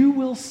 you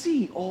will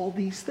see all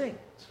these things.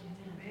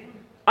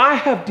 I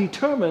have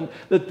determined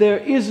that there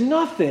is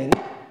nothing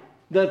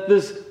that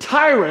this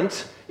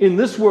tyrant in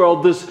this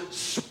world, this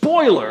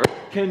spoiler,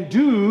 can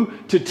do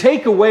to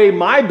take away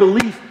my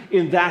belief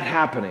in that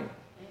happening.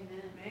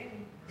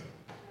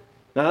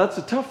 Now, that's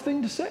a tough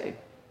thing to say,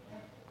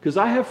 because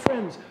I have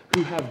friends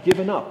who have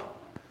given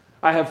up.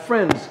 I have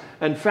friends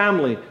and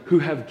family who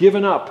have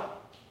given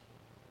up.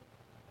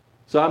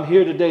 So I'm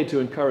here today to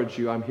encourage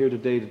you. I'm here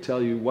today to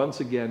tell you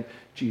once again,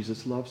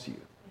 Jesus loves you.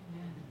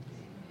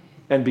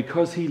 And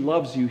because He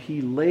loves you, He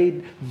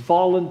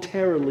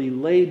voluntarily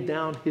laid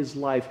down His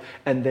life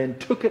and then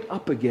took it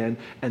up again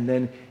and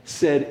then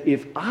said,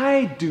 if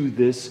I do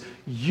this,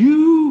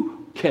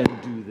 you can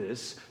do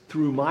this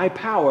through my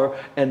power,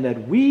 and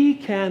that we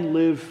can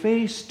live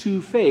face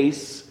to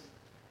face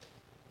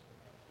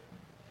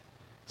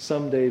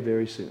someday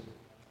very soon.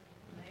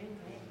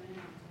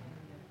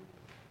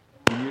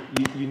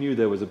 You knew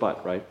there was a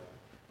but, right?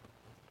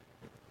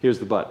 Here's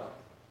the but.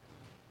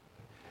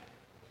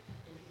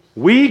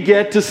 We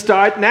get to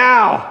start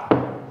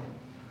now.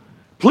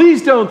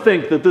 Please don't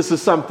think that this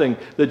is something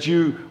that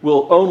you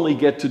will only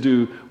get to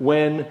do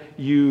when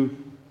you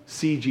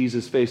see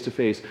Jesus face to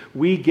face.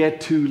 We get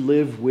to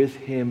live with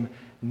Him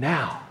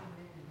now.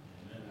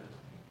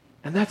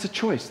 And that's a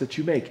choice that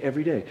you make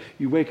every day.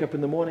 You wake up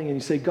in the morning and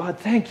you say, God,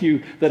 thank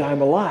you that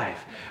I'm alive.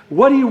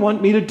 What do you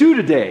want me to do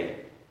today?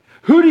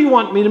 Who do you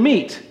want me to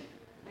meet?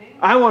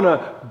 I want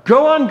to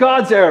go on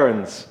God's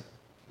errands.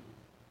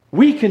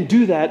 We can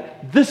do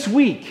that this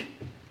week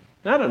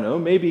I don't know,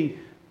 maybe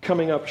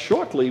coming up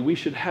shortly, we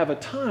should have a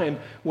time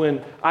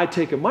when I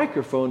take a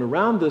microphone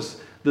around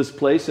this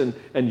place, and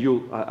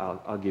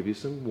I'll give you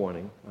some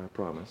warning, I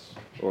promise.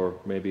 Or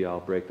maybe I'll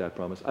break that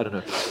promise. I don't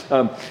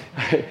know.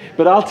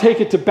 But I'll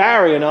take it to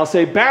Barry, and I'll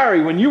say,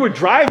 Barry, when you were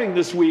driving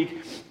this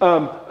week,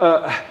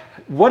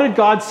 what did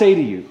God say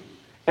to you?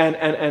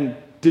 And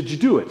did you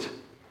do it?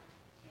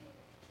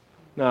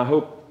 Now, I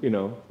hope,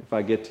 if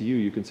I get to you,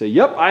 you can say,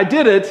 yep, I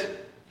did it.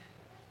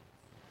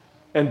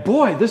 And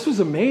boy, this was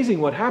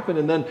amazing what happened.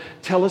 And then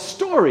tell a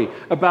story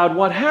about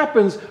what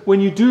happens when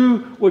you do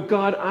what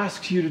God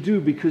asks you to do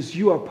because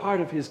you are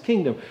part of His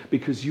kingdom,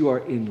 because you are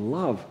in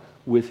love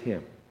with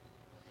Him.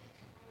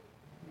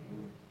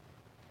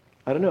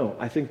 I don't know.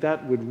 I think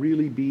that would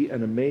really be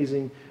an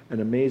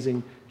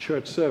amazing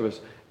church service.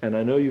 And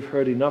I know you've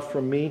heard enough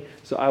from me,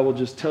 so I will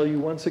just tell you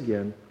once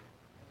again,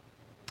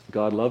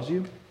 God loves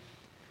you.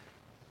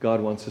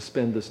 God wants to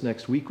spend this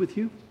next week with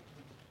you.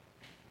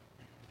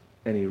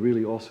 And He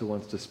really also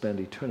wants to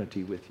spend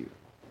eternity with you.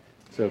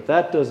 So if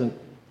that doesn't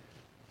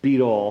beat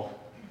all,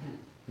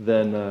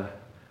 then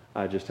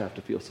I just have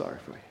to feel sorry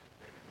for you.